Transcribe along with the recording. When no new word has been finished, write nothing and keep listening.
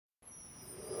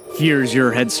Here's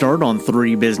your head start on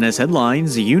 3 business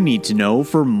headlines you need to know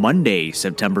for Monday,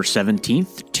 September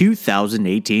 17th,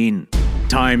 2018.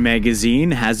 Time Magazine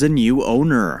has a new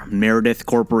owner. Meredith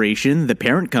Corporation, the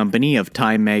parent company of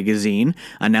Time Magazine,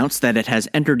 announced that it has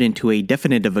entered into a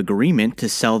definitive agreement to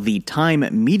sell the Time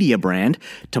media brand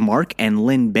to Mark and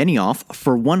Lynn Benioff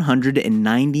for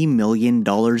 $190 million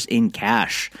in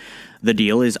cash. The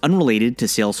deal is unrelated to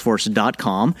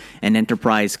Salesforce.com, an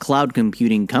enterprise cloud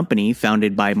computing company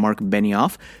founded by Mark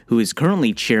Benioff, who is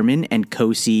currently chairman and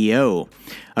co-CEO.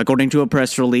 According to a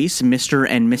press release, Mr.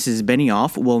 and Mrs.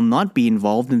 Benioff will not be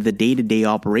involved in the day-to-day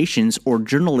operations or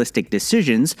journalistic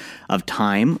decisions of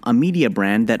Time, a media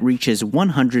brand that reaches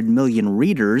 100 million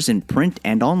readers in print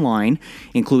and online,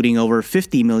 including over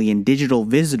 50 million digital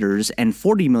visitors and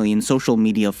 40 million social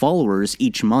media followers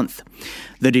each month.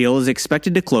 The deal is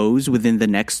expected to close within the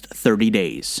next 30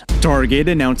 days. Target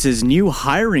announces new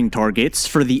hiring targets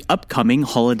for the upcoming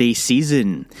holiday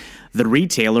season. The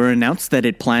retailer announced that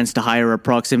it plans to hire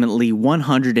approximately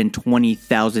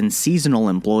 120,000 seasonal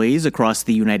employees across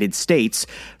the United States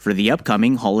for the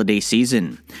upcoming holiday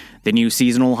season. The new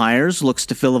seasonal hires looks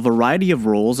to fill a variety of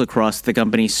roles across the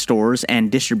company's stores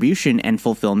and distribution and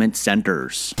fulfillment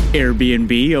centers.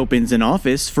 Airbnb opens an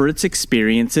office for its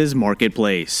experiences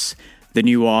marketplace. The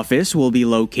new office will be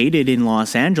located in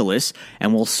Los Angeles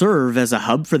and will serve as a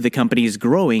hub for the company's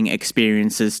growing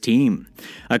experiences team.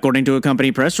 According to a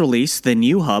company press release, the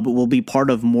new hub will be part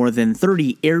of more than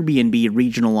 30 Airbnb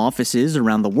regional offices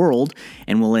around the world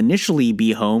and will initially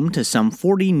be home to some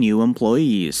 40 new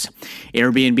employees.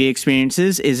 Airbnb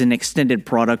Experiences is an extended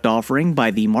product offering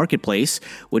by the marketplace,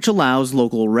 which allows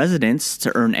local residents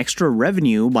to earn extra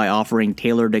revenue by offering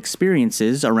tailored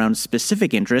experiences around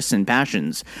specific interests and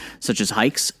passions, such as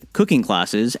hikes, cooking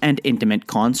classes, and intimate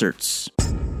concerts.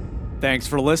 Thanks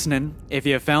for listening. If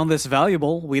you found this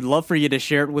valuable, we'd love for you to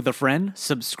share it with a friend,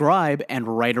 subscribe,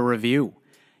 and write a review.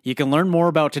 You can learn more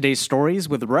about today's stories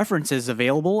with references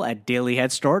available at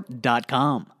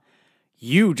dailyheadstart.com.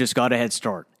 You just got a head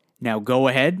start. Now go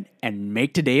ahead and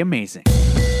make today amazing.